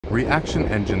Reaction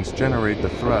engines generate the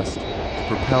thrust to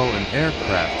propel an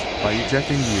aircraft by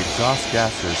ejecting the exhaust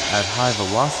gases at high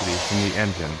velocity from the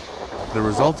engine. The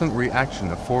resultant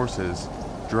reaction of forces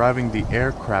driving the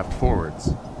aircraft forwards.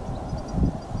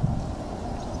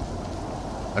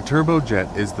 A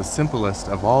turbojet is the simplest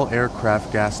of all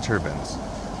aircraft gas turbines.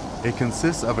 It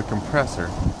consists of a compressor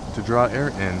to draw air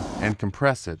in and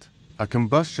compress it, a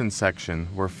combustion section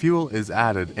where fuel is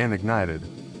added and ignited,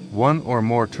 one or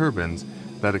more turbines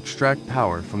that extract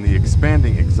power from the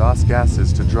expanding exhaust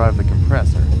gases to drive the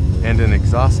compressor, and an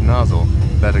exhaust nozzle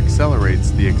that accelerates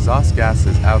the exhaust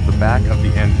gases out the back of the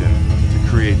engine to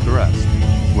create thrust.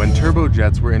 When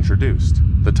turbojets were introduced,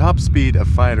 the top speed of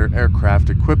fighter aircraft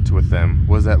equipped with them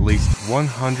was at least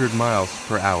 100 miles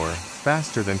per hour,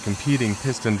 faster than competing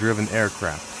piston-driven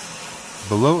aircraft.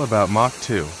 Below about Mach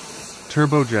 2,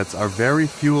 turbojets are very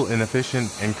fuel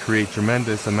inefficient and create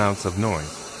tremendous amounts of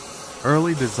noise.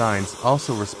 Early designs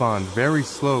also respond very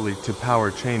slowly to power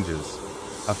changes,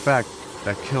 a fact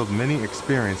that killed many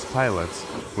experienced pilots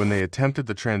when they attempted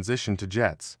the transition to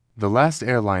jets. The last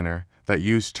airliner that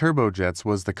used turbojets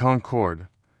was the Concorde,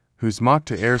 whose Mach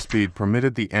to airspeed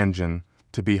permitted the engine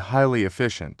to be highly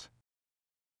efficient.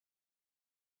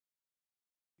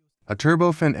 A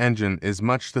turbofan engine is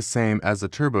much the same as a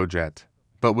turbojet,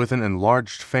 but with an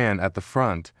enlarged fan at the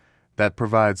front that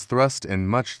provides thrust in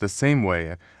much the same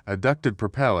way a ducted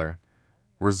propeller,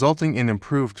 resulting in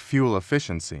improved fuel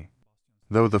efficiency.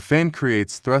 Though the fan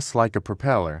creates thrust like a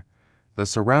propeller, the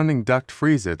surrounding duct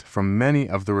frees it from many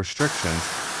of the restrictions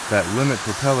that limit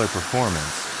propeller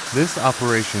performance. This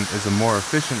operation is a more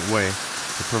efficient way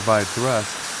to provide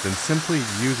thrust than simply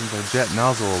using the jet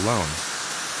nozzle alone,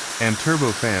 and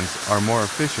turbofans are more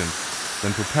efficient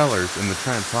than propellers in the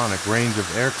transonic range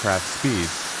of aircraft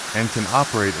speeds and can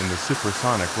operate in the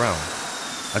supersonic realm.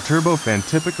 A turbofan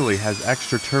typically has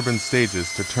extra turbine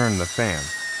stages to turn the fan.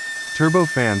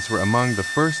 Turbofans were among the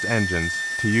first engines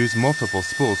to use multiple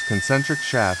spools concentric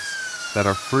shafts that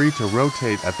are free to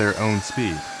rotate at their own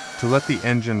speed, to let the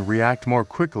engine react more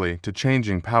quickly to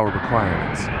changing power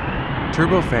requirements.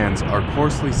 Turbofans are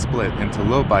coarsely split into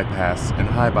low bypass and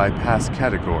high bypass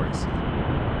categories.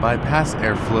 Bypass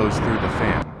air flows through the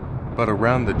fan, but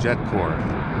around the jet core,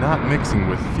 not mixing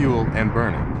with fuel and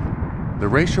burning. The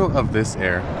ratio of this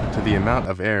air to the amount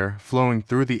of air flowing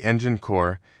through the engine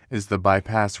core is the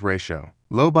bypass ratio.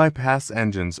 Low bypass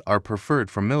engines are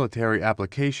preferred for military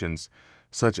applications,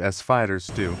 such as fighters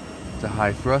due to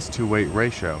high thrust-to-weight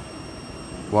ratio,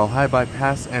 while high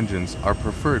bypass engines are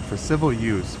preferred for civil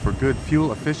use for good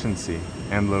fuel efficiency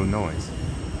and low noise.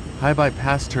 High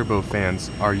bypass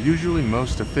turbofans are usually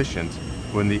most efficient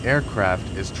when the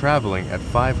aircraft is traveling at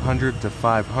 500 to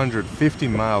 550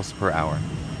 miles per hour,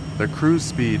 the cruise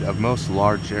speed of most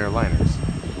large airliners.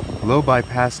 Low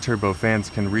bypass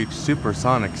turbofans can reach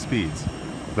supersonic speeds,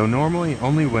 though normally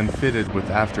only when fitted with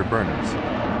afterburners.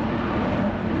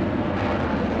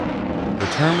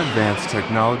 The term advanced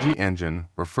technology engine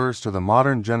refers to the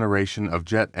modern generation of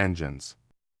jet engines.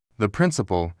 The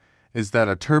principle is that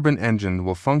a turbine engine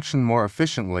will function more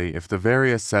efficiently if the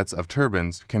various sets of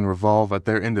turbines can revolve at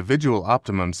their individual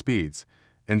optimum speeds,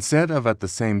 instead of at the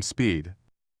same speed.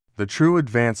 The true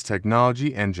advanced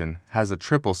technology engine has a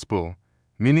triple spool,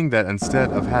 meaning that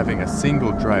instead of having a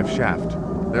single drive shaft,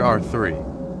 there are three,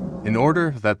 in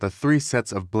order that the three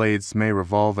sets of blades may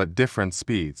revolve at different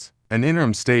speeds. An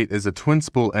interim state is a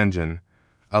twin-spool engine,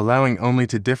 allowing only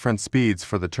to different speeds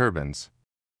for the turbines.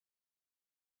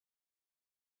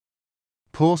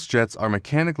 Pulse jets are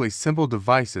mechanically simple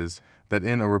devices that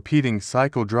in a repeating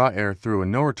cycle draw air through a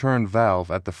no-return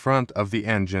valve at the front of the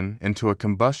engine into a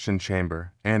combustion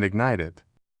chamber and ignite it.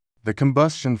 The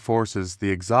combustion forces the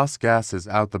exhaust gases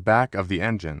out the back of the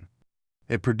engine.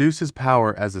 It produces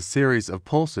power as a series of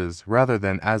pulses rather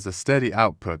than as a steady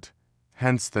output,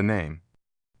 hence the name.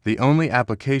 The only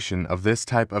application of this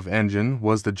type of engine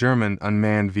was the German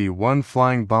unmanned V-1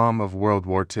 flying bomb of World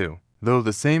War II, though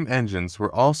the same engines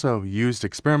were also used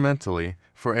experimentally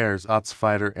for Air's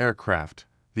fighter aircraft.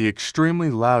 The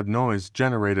extremely loud noise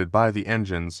generated by the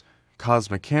engines caused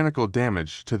mechanical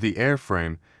damage to the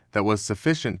airframe that was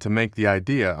sufficient to make the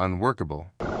idea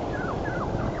unworkable.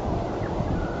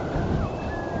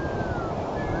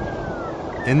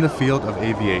 In the field of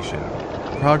aviation,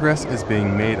 progress is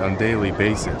being made on a daily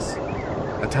basis.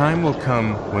 A time will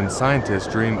come when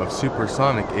scientists dream of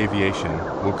supersonic aviation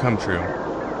will come true.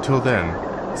 Till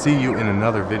then, see you in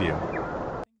another video.